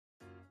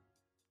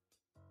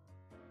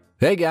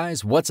Hey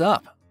guys, what's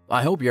up?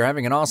 I hope you're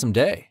having an awesome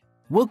day.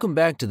 Welcome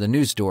back to the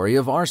news story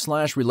of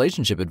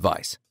r/relationship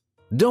advice.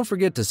 Don't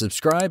forget to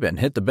subscribe and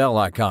hit the bell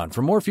icon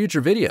for more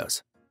future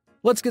videos.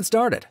 Let's get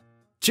started.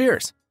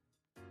 Cheers!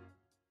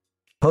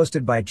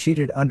 Posted by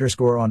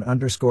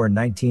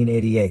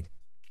cheated_on_1988.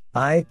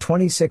 I,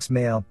 26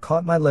 male,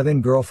 caught my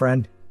live-in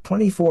girlfriend,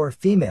 24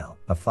 female,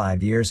 of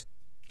 5 years,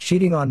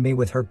 cheating on me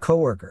with her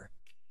coworker.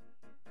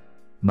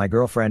 My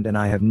girlfriend and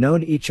I have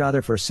known each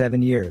other for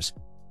 7 years.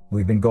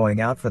 We've been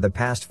going out for the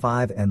past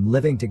 5 and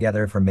living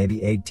together for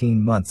maybe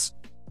 18 months.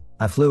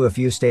 I flew a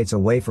few states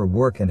away for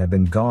work and have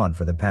been gone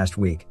for the past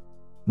week.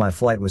 My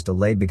flight was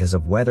delayed because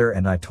of weather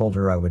and I told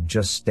her I would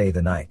just stay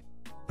the night.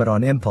 But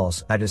on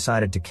impulse, I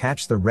decided to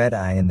catch the red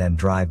eye and then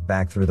drive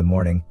back through the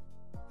morning.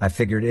 I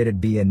figured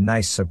it'd be a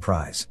nice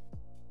surprise.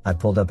 I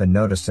pulled up and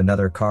noticed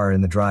another car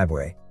in the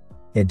driveway.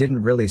 It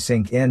didn't really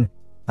sink in,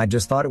 I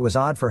just thought it was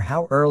odd for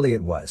how early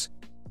it was.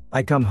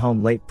 I come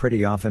home late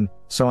pretty often,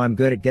 so I'm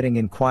good at getting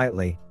in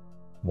quietly.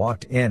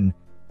 Walked in,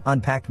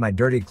 unpacked my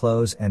dirty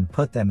clothes and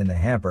put them in the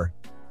hamper,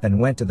 then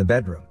went to the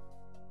bedroom.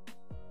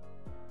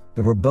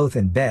 They were both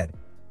in bed,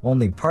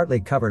 only partly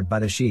covered by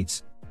the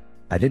sheets.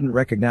 I didn't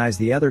recognize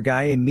the other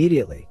guy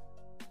immediately.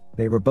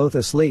 They were both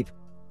asleep,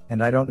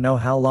 and I don't know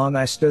how long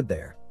I stood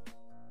there.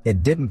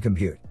 It didn't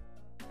compute.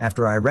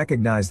 After I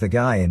recognized the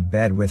guy in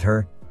bed with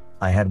her,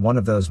 I had one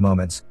of those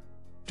moments.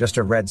 Just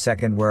a red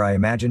second where I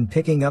imagined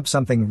picking up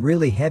something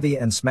really heavy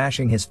and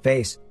smashing his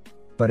face,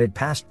 but it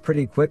passed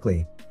pretty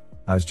quickly.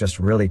 I was just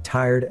really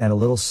tired and a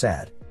little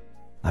sad.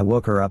 I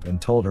woke her up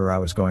and told her I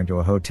was going to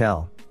a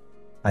hotel.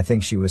 I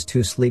think she was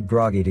too sleep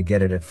groggy to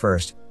get it at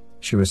first.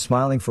 She was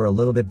smiling for a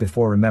little bit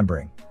before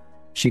remembering.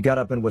 She got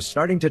up and was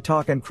starting to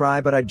talk and cry,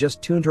 but I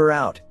just tuned her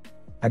out.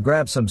 I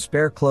grabbed some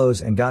spare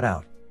clothes and got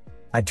out.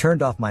 I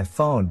turned off my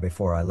phone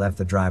before I left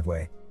the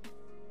driveway.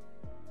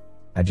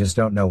 I just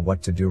don't know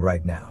what to do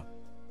right now.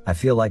 I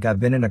feel like I've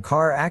been in a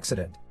car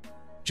accident.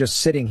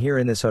 Just sitting here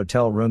in this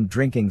hotel room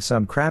drinking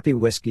some crappy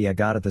whiskey I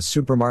got at the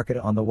supermarket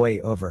on the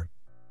way over.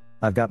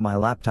 I've got my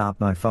laptop,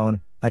 my phone,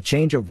 a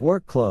change of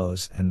work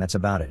clothes, and that's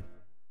about it.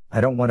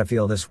 I don't want to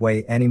feel this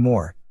way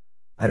anymore.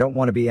 I don't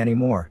want to be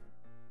anymore.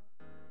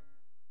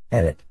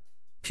 Edit.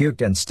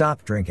 Puked and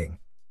stopped drinking.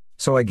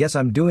 So I guess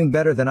I'm doing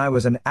better than I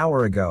was an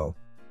hour ago.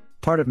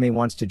 Part of me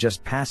wants to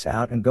just pass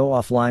out and go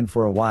offline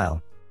for a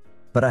while.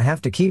 But I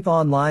have to keep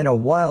online a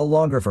while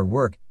longer for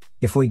work.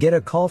 If we get a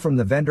call from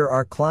the vendor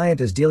our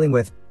client is dealing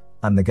with,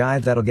 I'm the guy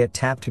that'll get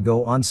tapped to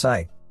go on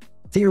site.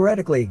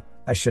 Theoretically,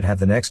 I should have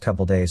the next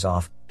couple days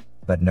off,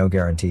 but no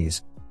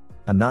guarantees.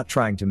 I'm not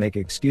trying to make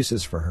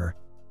excuses for her.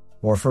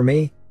 Or for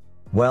me.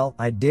 Well,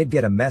 I did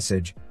get a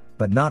message,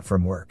 but not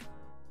from work.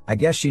 I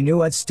guess she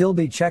knew I'd still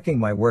be checking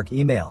my work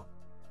email.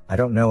 I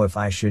don't know if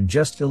I should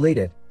just delete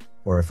it,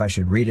 or if I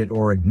should read it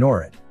or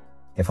ignore it.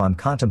 If I'm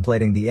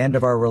contemplating the end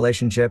of our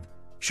relationship,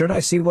 should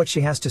I see what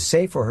she has to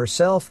say for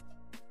herself?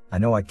 I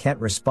know I can't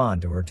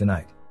respond to her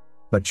tonight.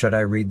 But should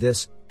I read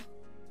this?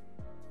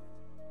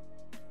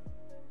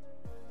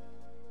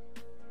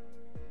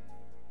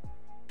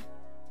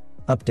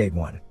 Update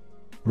 1.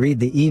 Read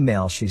the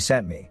email she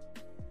sent me.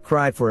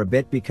 Cried for a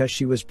bit because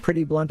she was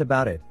pretty blunt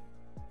about it.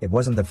 It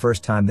wasn't the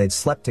first time they'd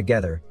slept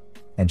together,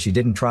 and she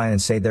didn't try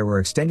and say there were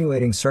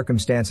extenuating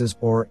circumstances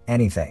or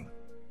anything.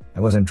 I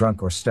wasn't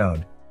drunk or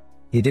stoned.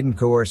 He didn't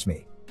coerce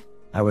me.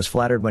 I was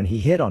flattered when he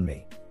hit on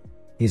me.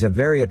 He's a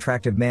very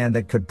attractive man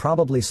that could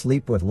probably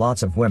sleep with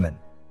lots of women.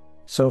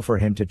 So for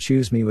him to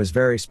choose me was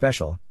very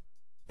special.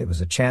 It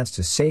was a chance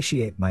to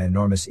satiate my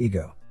enormous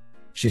ego.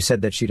 She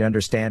said that she'd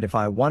understand if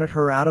I wanted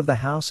her out of the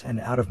house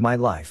and out of my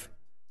life.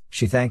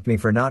 She thanked me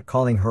for not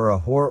calling her a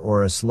whore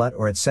or a slut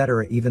or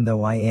etc. even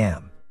though I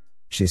am.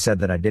 She said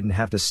that I didn't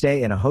have to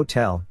stay in a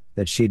hotel,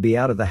 that she'd be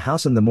out of the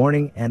house in the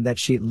morning and that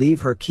she'd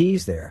leave her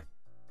keys there.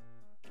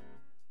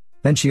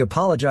 Then she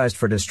apologized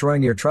for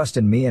destroying your trust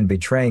in me and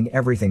betraying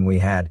everything we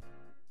had.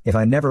 If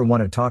I never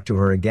want to talk to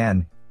her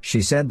again,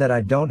 she said that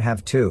I don't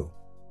have to.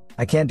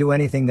 I can't do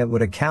anything that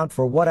would account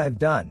for what I've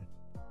done.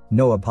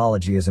 No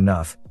apology is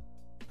enough.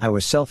 I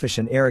was selfish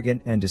and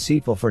arrogant and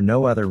deceitful for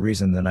no other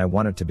reason than I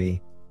wanted to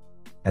be.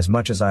 As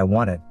much as I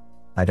want it,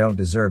 I don't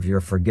deserve your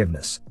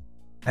forgiveness.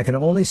 I can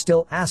only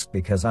still ask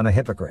because I'm a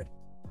hypocrite.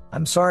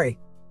 I'm sorry.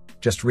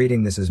 Just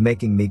reading this is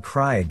making me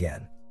cry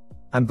again.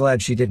 I'm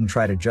glad she didn't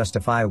try to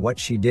justify what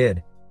she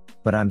did,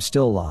 but I'm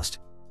still lost.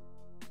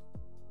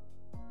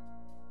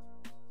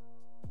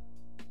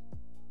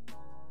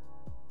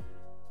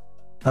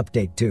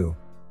 Update 2.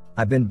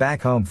 I've been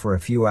back home for a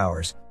few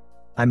hours.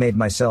 I made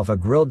myself a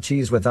grilled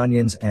cheese with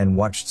onions and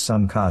watched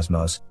some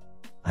Cosmos.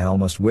 I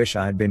almost wish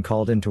I'd been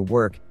called into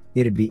work,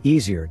 it'd be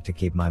easier to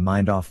keep my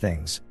mind off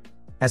things.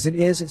 As it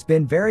is, it's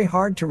been very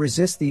hard to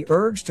resist the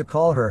urge to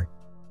call her.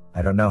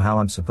 I don't know how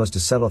I'm supposed to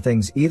settle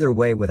things either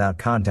way without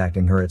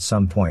contacting her at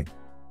some point.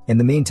 In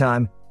the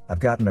meantime, I've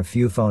gotten a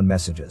few phone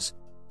messages.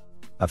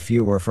 A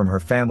few were from her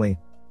family,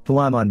 who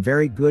I'm on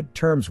very good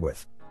terms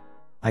with.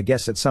 I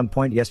guess at some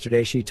point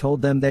yesterday she told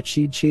them that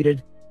she'd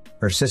cheated.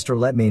 Her sister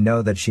let me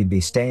know that she'd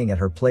be staying at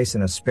her place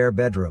in a spare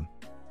bedroom.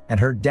 And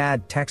her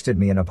dad texted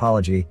me an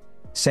apology,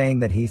 saying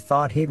that he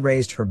thought he'd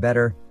raised her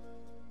better.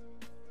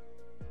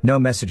 No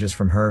messages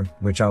from her,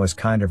 which I was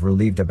kind of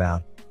relieved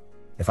about.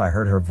 If I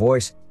heard her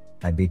voice,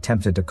 I'd be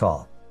tempted to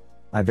call.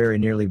 I very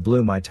nearly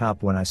blew my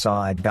top when I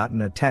saw I'd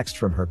gotten a text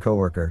from her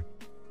coworker.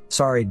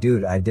 Sorry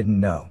dude, I didn't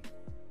know.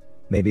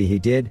 Maybe he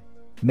did,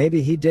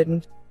 maybe he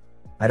didn't.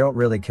 I don't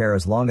really care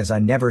as long as I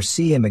never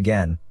see him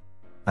again.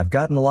 I've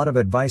gotten a lot of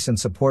advice and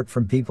support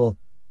from people,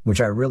 which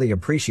I really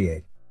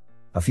appreciate.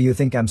 A few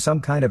think I'm some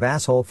kind of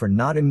asshole for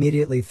not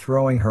immediately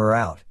throwing her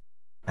out.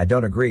 I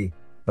don't agree,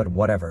 but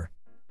whatever.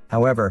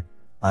 However,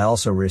 I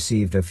also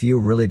received a few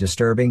really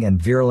disturbing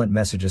and virulent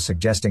messages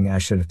suggesting I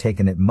should have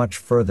taken it much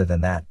further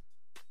than that.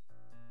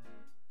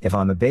 If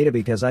I'm a beta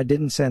because I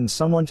didn't send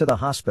someone to the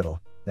hospital,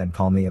 then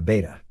call me a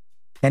beta.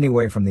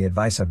 Anyway, from the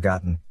advice I've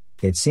gotten,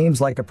 it seems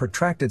like a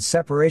protracted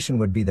separation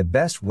would be the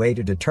best way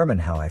to determine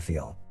how I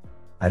feel.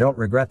 I don't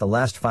regret the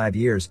last 5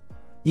 years,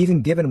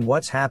 even given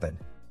what's happened.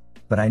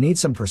 But I need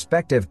some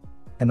perspective,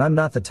 and I'm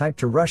not the type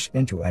to rush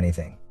into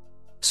anything.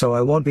 So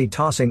I won't be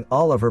tossing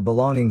all of her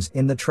belongings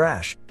in the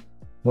trash.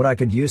 What I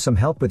could use some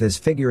help with is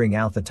figuring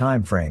out the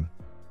time frame.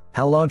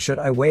 How long should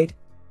I wait?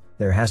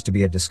 There has to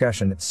be a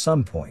discussion at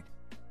some point.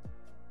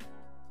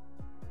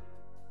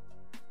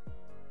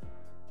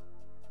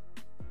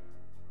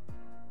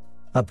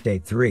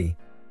 Update 3.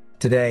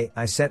 Today,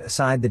 I set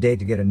aside the day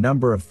to get a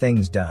number of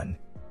things done.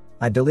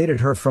 I deleted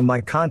her from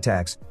my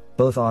contacts,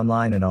 both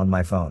online and on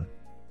my phone.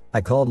 I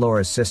called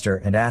Laura's sister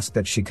and asked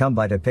that she come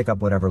by to pick up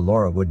whatever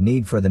Laura would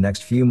need for the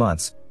next few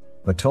months,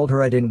 but told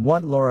her I didn't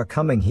want Laura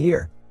coming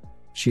here.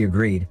 She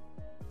agreed.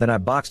 Then I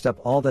boxed up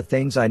all the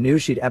things I knew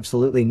she'd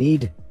absolutely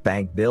need: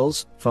 bank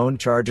bills, phone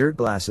charger,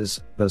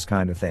 glasses, those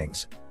kind of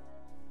things.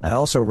 I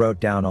also wrote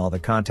down all the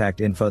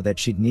contact info that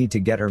she'd need to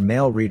get her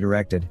mail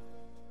redirected.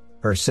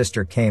 Her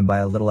sister came by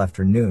a little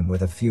after noon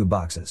with a few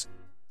boxes.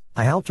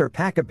 I helped her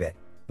pack a bit,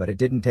 but it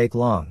didn't take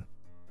long.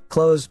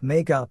 Clothes,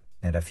 makeup,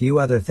 and a few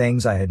other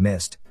things I had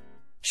missed.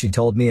 She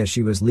told me as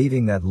she was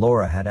leaving that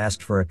Laura had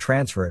asked for a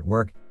transfer at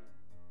work.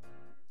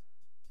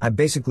 I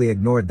basically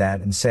ignored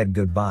that and said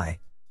goodbye.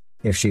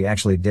 If she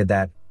actually did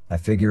that, I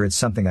figure it's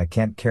something I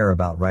can't care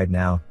about right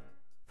now.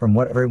 From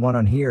what everyone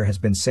on here has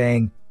been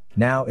saying,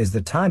 now is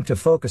the time to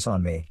focus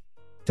on me.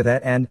 To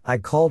that end, I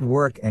called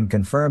work and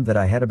confirmed that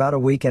I had about a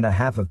week and a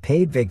half of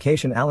paid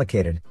vacation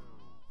allocated.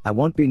 I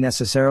won't be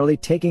necessarily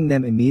taking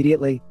them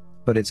immediately,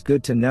 but it's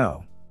good to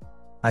know.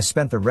 I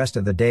spent the rest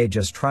of the day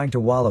just trying to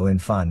wallow in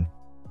fun.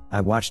 I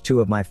watched 2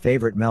 of my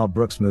favorite Mel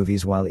Brooks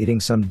movies while eating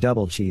some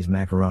double cheese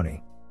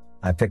macaroni.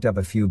 I picked up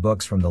a few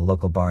books from the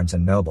local Barnes &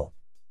 Noble.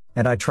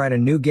 And I tried a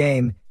new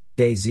game,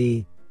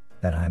 DayZ,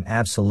 that I'm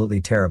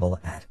absolutely terrible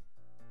at.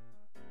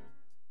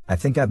 I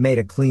think I've made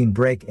a clean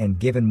break and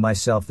given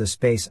myself the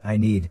space I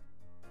need.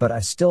 But I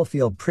still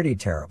feel pretty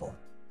terrible.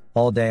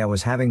 All day I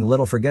was having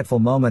little forgetful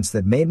moments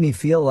that made me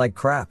feel like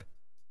crap.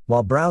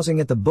 While browsing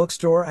at the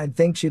bookstore, I'd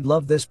think she'd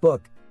love this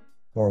book.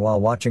 Or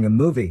while watching a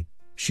movie,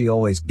 she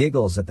always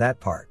giggles at that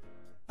part.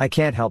 I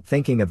can't help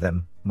thinking of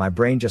them. My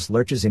brain just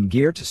lurches in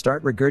gear to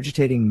start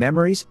regurgitating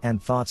memories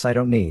and thoughts I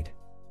don't need.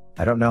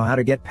 I don't know how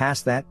to get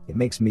past that. It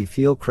makes me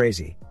feel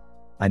crazy.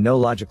 I know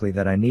logically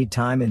that I need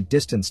time and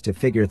distance to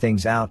figure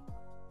things out,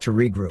 to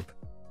regroup.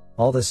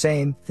 All the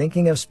same,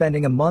 thinking of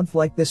spending a month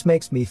like this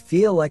makes me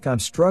feel like I'm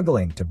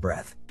struggling to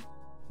breath.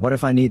 What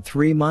if I need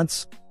 3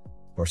 months?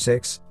 Or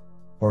 6?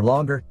 Or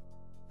longer?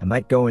 I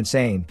might go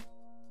insane.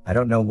 I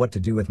don't know what to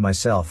do with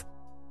myself.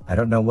 I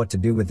don't know what to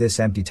do with this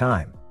empty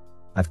time.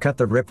 I've cut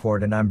the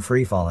ripcord and I'm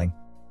free falling.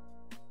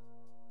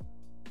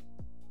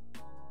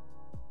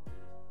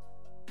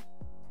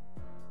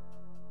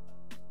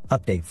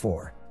 Update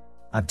 4.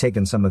 I've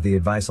taken some of the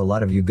advice a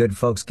lot of you good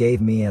folks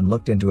gave me and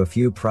looked into a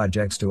few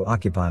projects to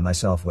occupy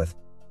myself with.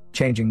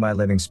 Changing my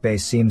living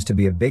space seems to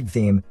be a big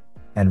theme,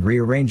 and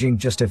rearranging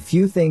just a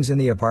few things in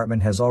the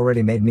apartment has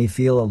already made me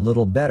feel a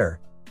little better.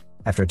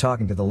 After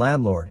talking to the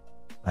landlord,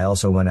 I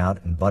also went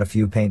out and bought a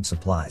few paint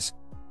supplies.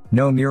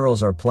 No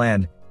murals are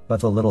planned,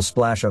 but the little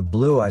splash of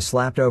blue I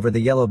slapped over the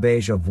yellow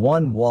beige of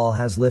one wall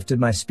has lifted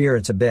my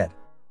spirits a bit.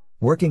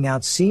 Working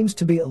out seems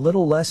to be a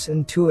little less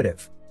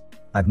intuitive.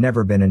 I've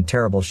never been in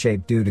terrible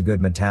shape due to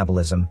good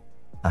metabolism,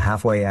 a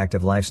halfway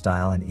active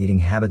lifestyle, and eating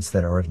habits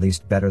that are at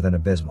least better than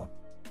abysmal.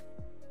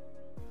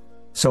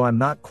 So I'm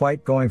not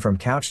quite going from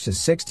couch to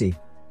 60,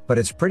 but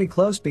it's pretty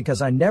close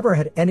because I never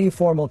had any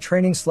formal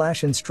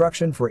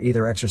training/instruction for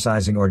either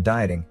exercising or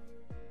dieting.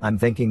 I'm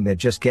thinking that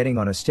just getting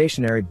on a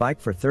stationary bike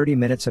for 30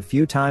 minutes a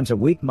few times a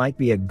week might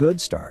be a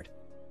good start,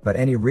 but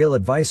any real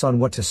advice on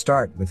what to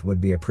start with would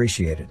be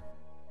appreciated.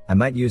 I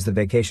might use the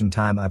vacation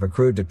time I've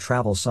accrued to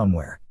travel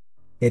somewhere.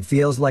 It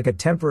feels like a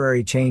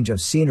temporary change of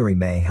scenery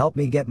may help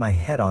me get my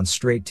head on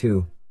straight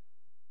too.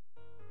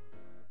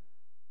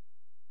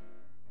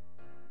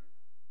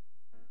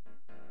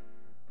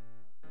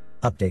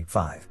 Update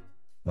 5.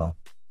 Well,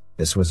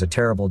 this was a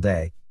terrible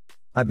day.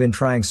 I've been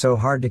trying so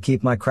hard to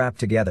keep my crap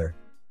together.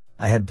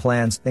 I had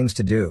plans, things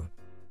to do.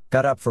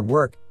 Got up for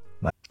work.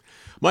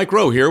 Mike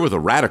Rowe here with a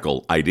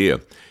radical idea.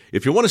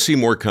 If you want to see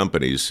more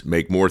companies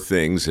make more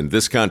things in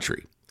this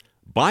country,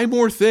 Buy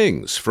more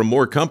things from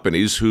more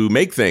companies who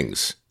make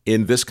things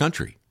in this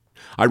country.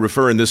 I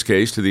refer in this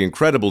case to the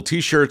incredible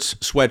t-shirts,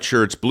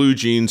 sweatshirts, blue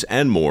jeans,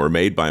 and more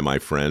made by my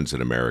friends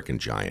at American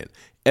Giant.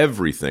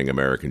 Everything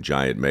American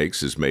Giant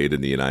makes is made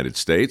in the United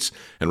States.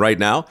 And right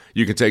now,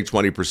 you can take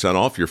 20%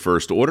 off your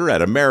first order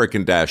at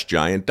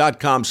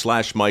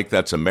american-giant.com/Mike.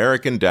 That's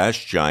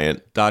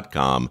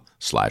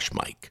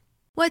american-giant.com/Mike.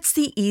 What's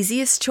the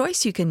easiest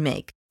choice you can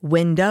make?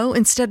 Window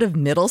instead of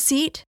middle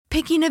seat?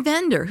 Picking a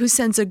vendor who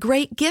sends a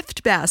great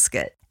gift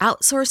basket?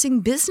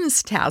 Outsourcing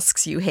business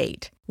tasks you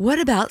hate?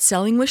 What about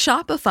selling with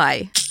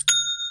Shopify?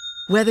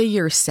 Whether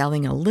you're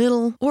selling a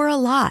little or a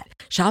lot,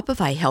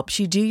 Shopify helps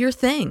you do your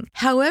thing,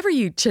 however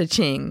you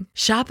cha-ching.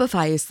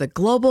 Shopify is the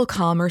global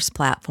commerce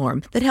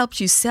platform that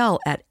helps you sell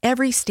at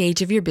every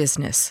stage of your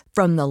business.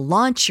 From the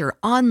launch your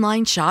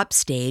online shop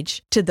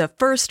stage to the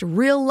first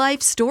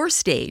real-life store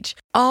stage,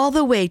 all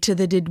the way to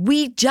the did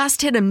we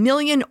just hit 1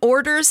 million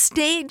orders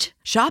stage.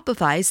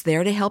 Shopify's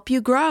there to help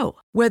you grow.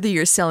 Whether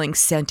you're selling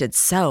scented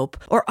soap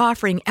or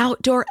offering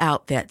outdoor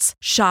outfits,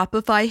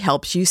 Shopify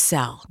helps you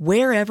sell.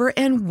 Wherever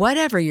and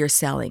whatever you're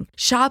selling,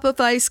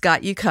 Shopify's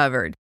got you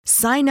covered.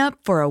 Sign up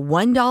for a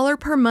 $1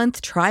 per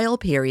month trial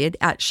period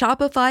at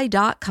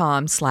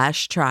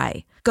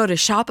shopify.com/try. Go to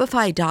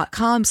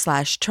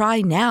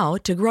shopify.com/try now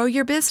to grow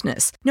your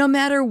business, no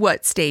matter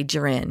what stage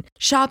you're in.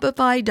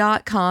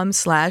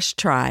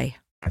 Shopify.com/try.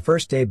 My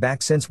first day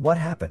back since what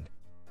happened.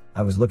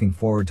 I was looking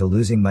forward to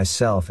losing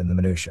myself in the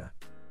minutia.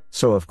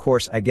 So of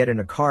course I get in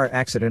a car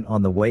accident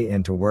on the way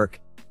into work.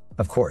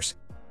 Of course.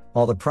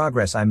 All the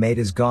progress I made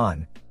is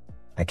gone.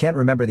 I can't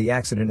remember the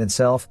accident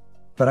itself,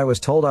 but I was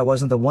told I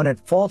wasn't the one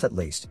at fault at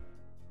least.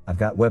 I've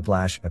got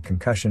whiplash, a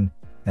concussion,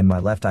 and my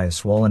left eye is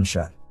swollen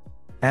shut.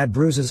 Add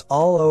bruises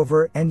all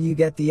over and you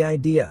get the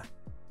idea.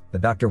 The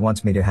doctor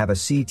wants me to have a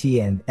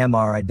CT and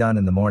MRI done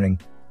in the morning,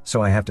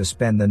 so I have to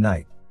spend the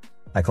night.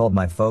 I called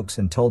my folks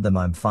and told them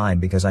I'm fine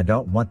because I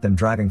don't want them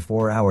driving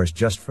 4 hours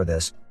just for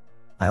this.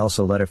 I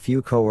also let a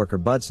few coworker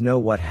buds know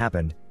what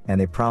happened,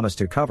 and they promised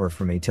to cover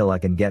for me till I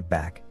can get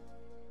back.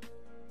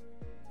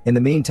 In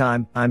the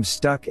meantime, I'm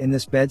stuck in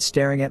this bed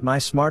staring at my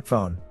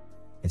smartphone.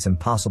 It's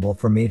impossible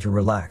for me to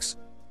relax.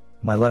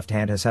 My left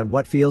hand has had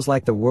what feels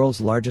like the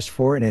world's largest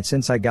 4 in it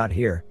since I got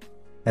here.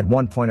 At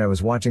one point I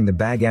was watching the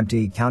bag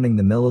empty, counting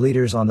the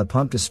milliliters on the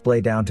pump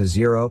display down to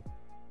 0.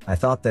 I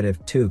thought that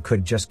if 2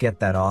 could just get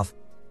that off,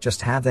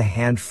 just have the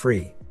hand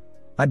free,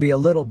 I'd be a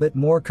little bit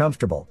more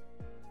comfortable.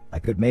 I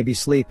could maybe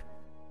sleep.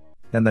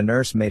 Then the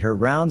nurse made her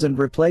rounds and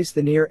replaced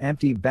the near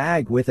empty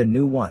bag with a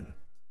new one.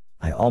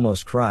 I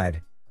almost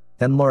cried.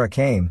 Then Laura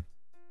came.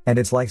 And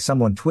it's like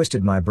someone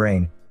twisted my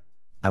brain.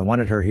 I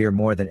wanted her here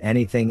more than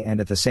anything, and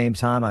at the same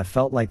time I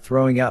felt like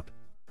throwing up.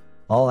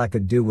 All I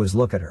could do was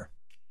look at her.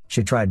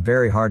 She tried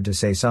very hard to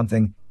say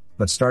something,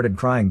 but started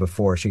crying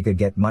before she could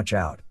get much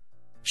out.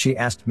 She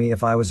asked me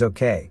if I was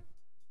okay.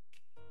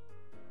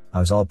 I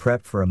was all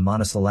prepped for a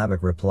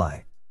monosyllabic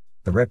reply.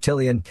 The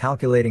reptilian,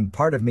 calculating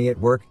part of me at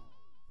work.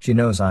 She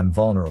knows I'm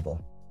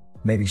vulnerable.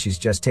 Maybe she's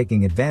just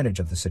taking advantage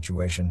of the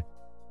situation,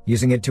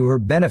 using it to her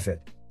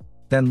benefit.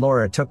 Then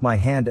Laura took my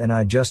hand and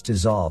I just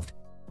dissolved.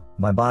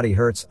 My body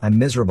hurts, I'm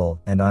miserable,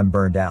 and I'm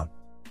burned out.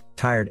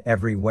 Tired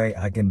every way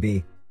I can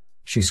be.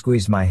 She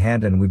squeezed my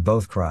hand and we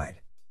both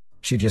cried.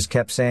 She just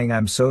kept saying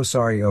I'm so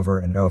sorry over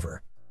and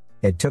over.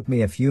 It took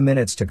me a few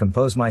minutes to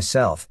compose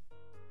myself.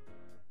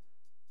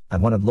 I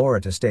wanted Laura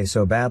to stay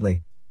so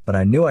badly, but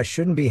I knew I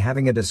shouldn't be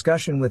having a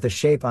discussion with the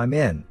shape I'm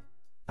in.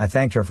 I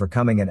thanked her for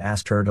coming and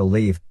asked her to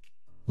leave.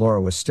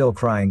 Laura was still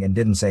crying and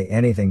didn't say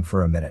anything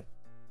for a minute.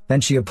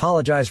 Then she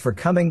apologized for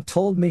coming,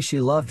 told me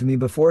she loved me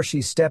before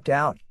she stepped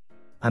out.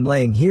 I'm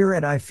laying here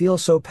and I feel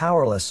so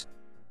powerless.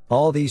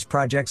 All these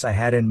projects I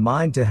had in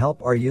mind to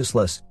help are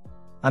useless.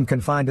 I'm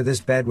confined to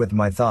this bed with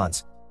my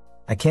thoughts.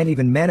 I can't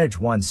even manage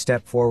 1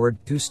 step forward,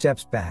 2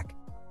 steps back.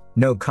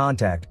 No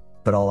contact,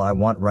 but all I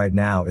want right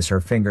now is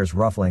her fingers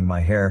ruffling my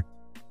hair.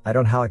 I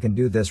don't know how I can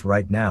do this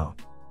right now.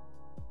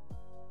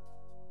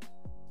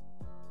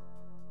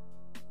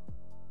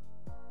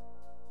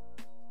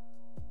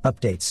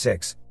 Update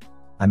 6.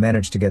 I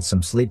managed to get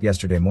some sleep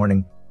yesterday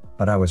morning,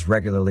 but I was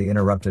regularly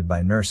interrupted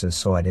by nurses,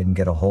 so I didn't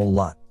get a whole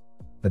lot.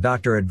 The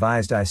doctor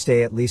advised I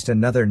stay at least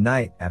another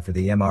night after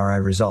the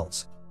MRI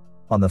results.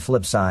 On the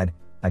flip side,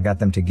 I got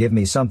them to give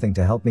me something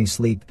to help me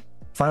sleep.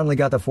 Finally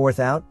got the 4th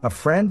out. A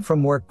friend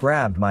from work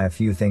grabbed a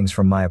few things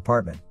from my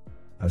apartment.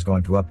 I was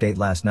going to update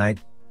last night,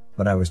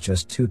 but I was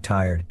just too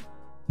tired.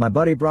 My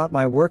buddy brought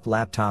my work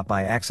laptop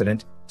by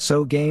accident,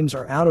 so games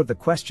are out of the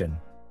question.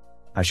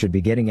 I should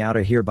be getting out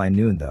of here by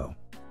noon though.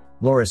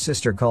 Laura's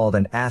sister called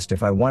and asked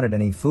if I wanted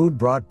any food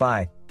brought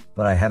by,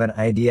 but I have an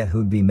idea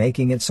who'd be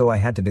making it, so I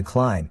had to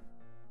decline.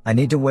 I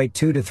need to wait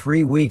 2 to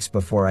 3 weeks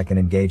before I can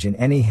engage in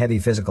any heavy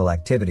physical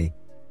activity,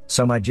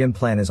 so my gym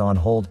plan is on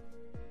hold.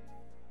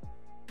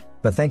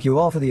 But thank you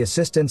all for the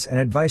assistance and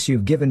advice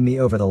you've given me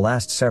over the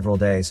last several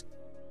days.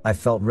 I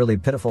felt really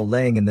pitiful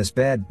laying in this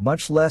bed,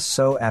 much less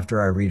so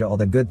after I read all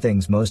the good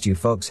things most you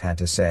folks had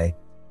to say.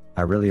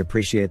 I really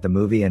appreciate the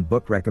movie and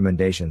book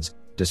recommendations,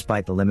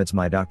 despite the limits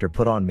my doctor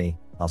put on me.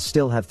 I'll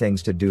still have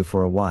things to do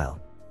for a while.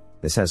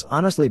 This has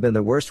honestly been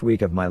the worst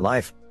week of my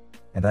life,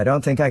 and I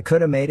don't think I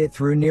could have made it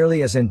through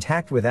nearly as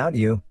intact without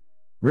you.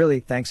 Really,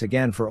 thanks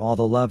again for all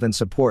the love and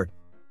support.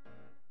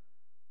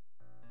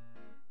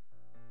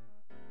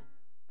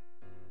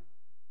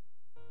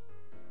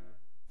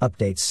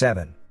 Update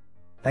 7.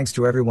 Thanks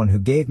to everyone who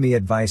gave me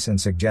advice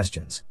and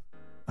suggestions.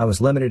 I was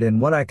limited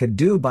in what I could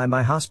do by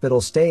my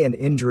hospital stay and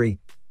injury,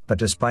 but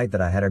despite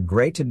that I had a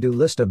great to-do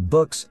list of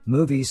books,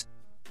 movies,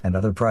 and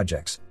other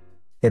projects.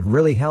 It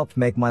really helped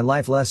make my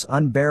life less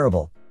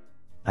unbearable.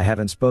 I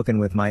haven't spoken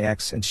with my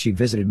ex since she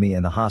visited me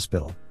in the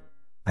hospital.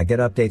 I get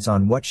updates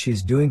on what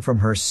she's doing from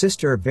her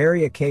sister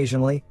very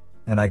occasionally,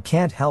 and I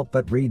can't help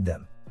but read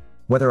them.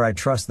 Whether I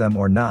trust them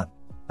or not,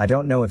 I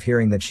don't know if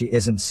hearing that she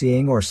isn't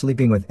seeing or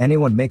sleeping with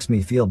anyone makes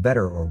me feel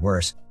better or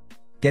worse.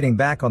 Getting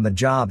back on the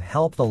job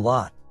helped a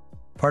lot.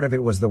 Part of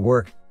it was the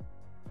work.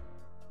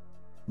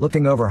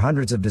 Looking over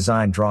hundreds of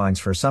design drawings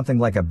for something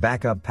like a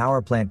backup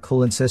power plant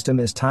coolant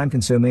system is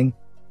time-consuming,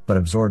 but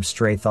absorbs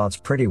stray thoughts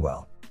pretty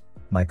well.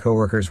 My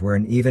coworkers were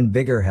an even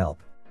bigger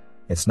help.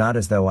 It's not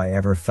as though I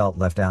ever felt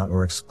left out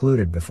or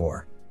excluded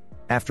before.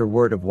 After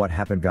word of what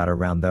happened got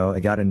around though, I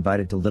got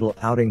invited to little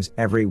outings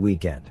every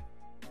weekend.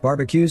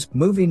 Barbecues,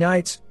 movie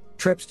nights,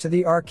 trips to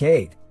the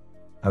arcade.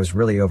 I was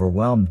really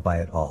overwhelmed by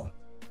it all.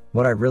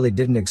 What I really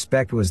didn't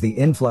expect was the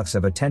influx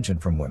of attention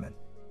from women.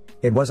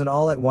 It wasn't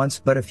all at once,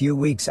 but a few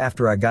weeks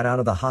after I got out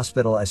of the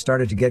hospital I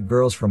started to get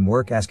girls from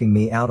work asking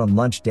me out on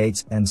lunch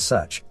dates and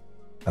such.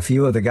 A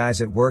few of the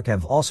guys at work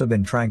have also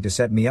been trying to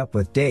set me up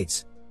with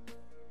dates.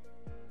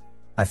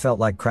 I felt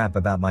like crap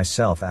about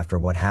myself after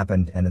what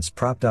happened, and it's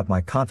propped up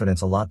my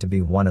confidence a lot to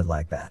be wanted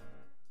like that.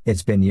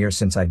 It's been years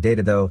since I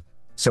dated though,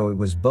 so it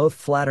was both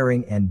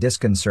flattering and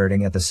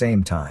disconcerting at the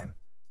same time.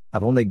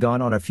 I've only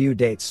gone on a few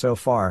dates so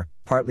far,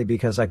 partly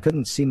because I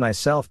couldn't see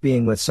myself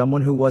being with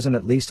someone who wasn't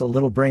at least a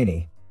little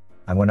brainy.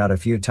 I went out a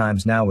few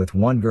times now with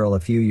one girl a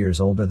few years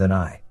older than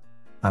I.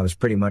 I was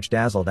pretty much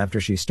dazzled after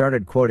she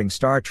started quoting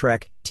Star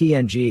Trek,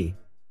 TNG.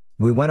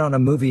 We went on a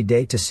movie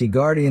date to see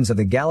Guardians of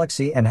the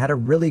Galaxy and had a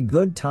really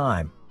good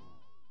time.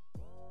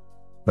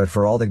 But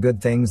for all the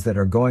good things that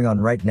are going on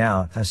right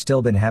now, I've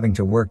still been having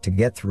to work to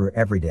get through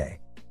every day.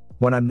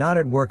 When I'm not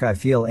at work I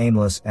feel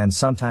aimless and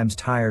sometimes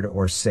tired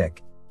or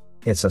sick.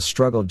 It's a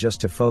struggle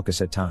just to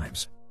focus at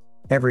times.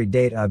 Every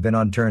date I've been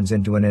on turns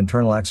into an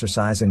internal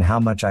exercise in how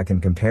much I can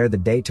compare the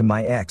date to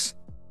my ex.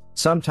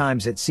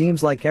 Sometimes it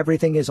seems like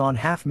everything is on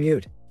half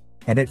mute,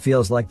 and it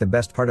feels like the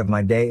best part of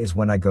my day is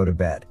when I go to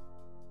bed.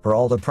 For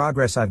all the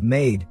progress I've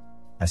made,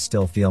 I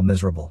still feel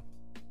miserable.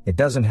 It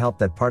doesn't help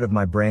that part of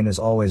my brain is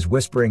always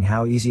whispering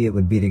how easy it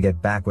would be to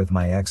get back with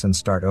my ex and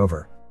start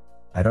over.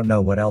 I don't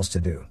know what else to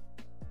do.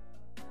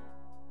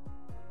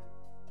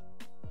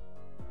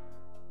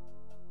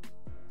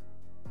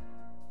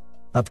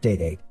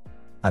 Update 8.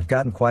 I've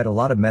gotten quite a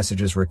lot of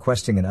messages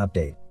requesting an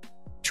update.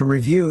 To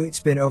review, it's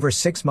been over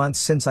 6 months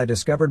since I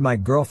discovered my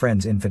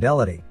girlfriend's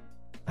infidelity.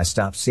 I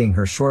stopped seeing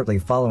her shortly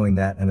following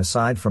that, and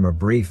aside from a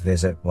brief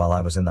visit while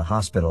I was in the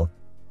hospital,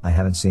 I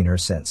haven't seen her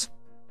since.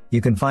 You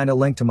can find a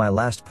link to my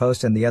last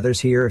post and the others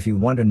here if you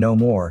want to know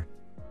more.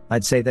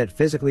 I'd say that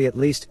physically at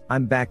least,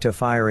 I'm back to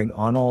firing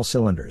on all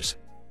cylinders.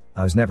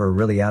 I was never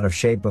really out of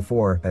shape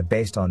before, but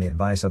based on the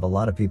advice of a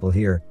lot of people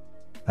here,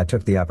 I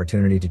took the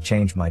opportunity to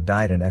change my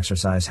diet and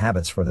exercise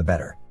habits for the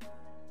better.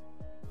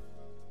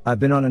 I've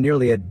been on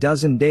nearly a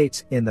dozen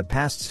dates in the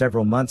past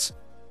several months.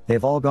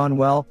 They've all gone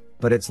well,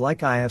 but it's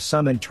like I have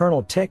some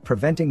internal tick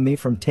preventing me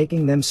from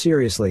taking them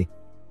seriously.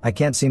 I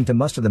can't seem to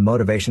muster the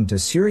motivation to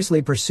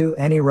seriously pursue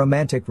any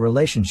romantic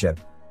relationship.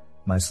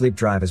 My sleep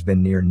drive has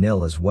been near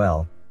nil as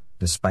well,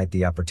 despite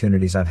the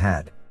opportunities I've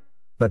had.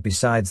 But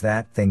besides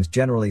that, things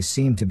generally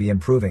seem to be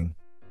improving.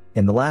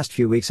 In the last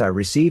few weeks I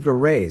received a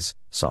raise,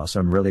 saw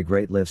some really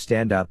great live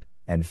stand-up,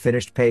 and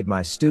paid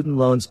my student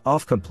loans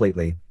off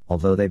completely,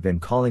 although they've been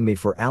calling me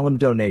for alum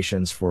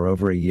donations for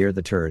over a year,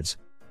 the turds.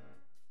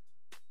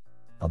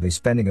 I'll be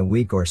spending a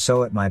week or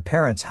so at my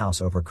parents'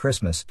 house over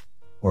Christmas,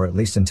 or at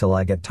least until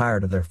I get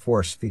tired of their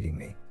force feeding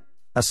me.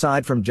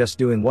 Aside from just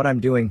doing what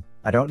I'm doing,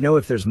 I don't know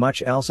if there's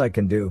much else I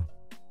can do.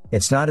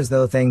 It's not as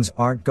though things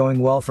aren't going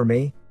well for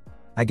me.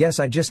 I guess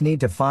I just need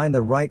to find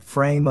the right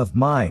frame of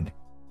mind.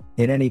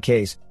 In any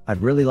case,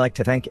 I'd really like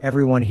to thank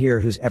everyone here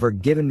who's ever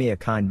given me a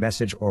kind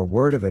message or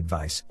word of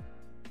advice.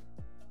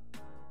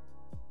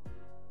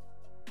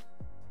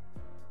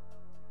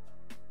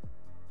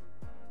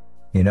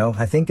 You know,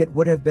 I think it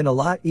would have been a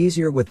lot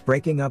easier with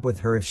breaking up with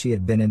her if she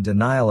had been in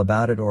denial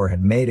about it or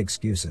had made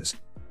excuses.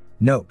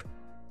 Nope.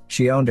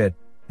 She owned it,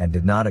 and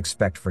did not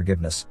expect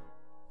forgiveness.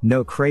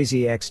 No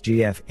crazy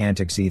XGF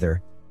antics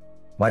either.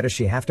 Why does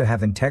she have to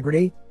have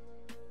integrity?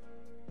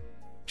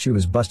 She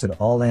was busted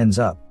all ends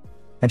up.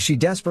 And she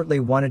desperately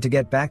wanted to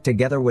get back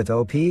together with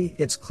OP.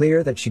 It's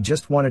clear that she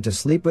just wanted to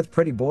sleep with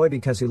Pretty Boy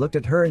because he looked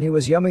at her and he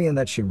was yummy and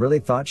that she really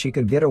thought she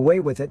could get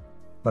away with it.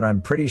 But I'm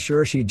pretty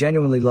sure she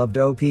genuinely loved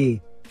OP.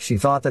 She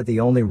thought that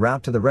the only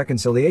route to the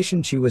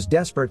reconciliation she was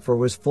desperate for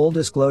was full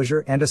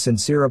disclosure and a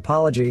sincere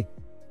apology.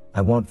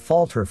 I won't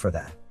fault her for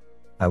that.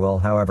 I will,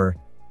 however,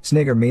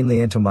 snigger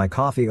meanly into my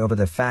coffee over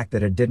the fact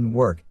that it didn't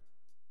work.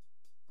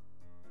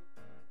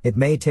 It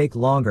may take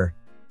longer.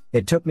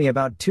 It took me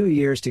about 2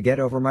 years to get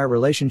over my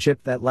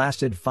relationship that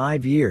lasted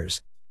 5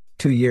 years.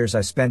 2 years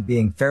I spent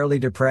being fairly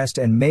depressed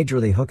and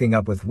majorly hooking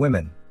up with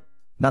women.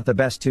 Not the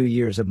best 2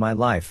 years of my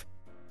life.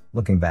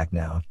 Looking back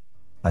now,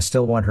 I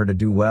still want her to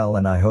do well,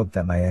 and I hope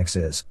that my ex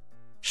is.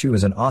 She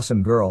was an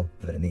awesome girl,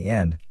 but in the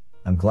end,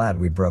 I'm glad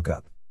we broke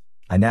up.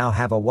 I now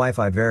have a wife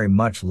I very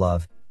much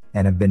love,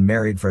 and have been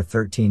married for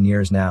 13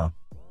 years now.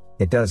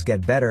 It does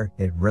get better,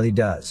 it really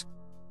does.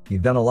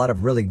 You've done a lot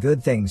of really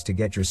good things to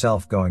get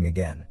yourself going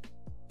again.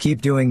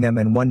 Keep doing them,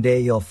 and one day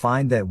you'll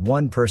find that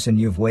one person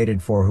you've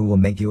waited for who will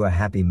make you a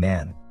happy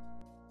man.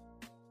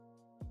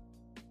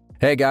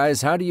 Hey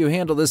guys, how do you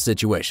handle this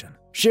situation?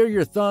 Share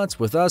your thoughts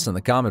with us in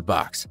the comment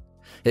box.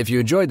 If you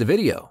enjoyed the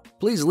video,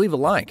 please leave a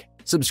like,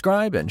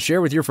 subscribe, and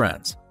share with your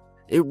friends.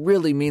 It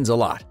really means a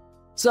lot.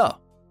 So,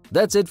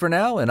 that's it for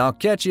now, and I'll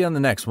catch you on the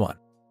next one.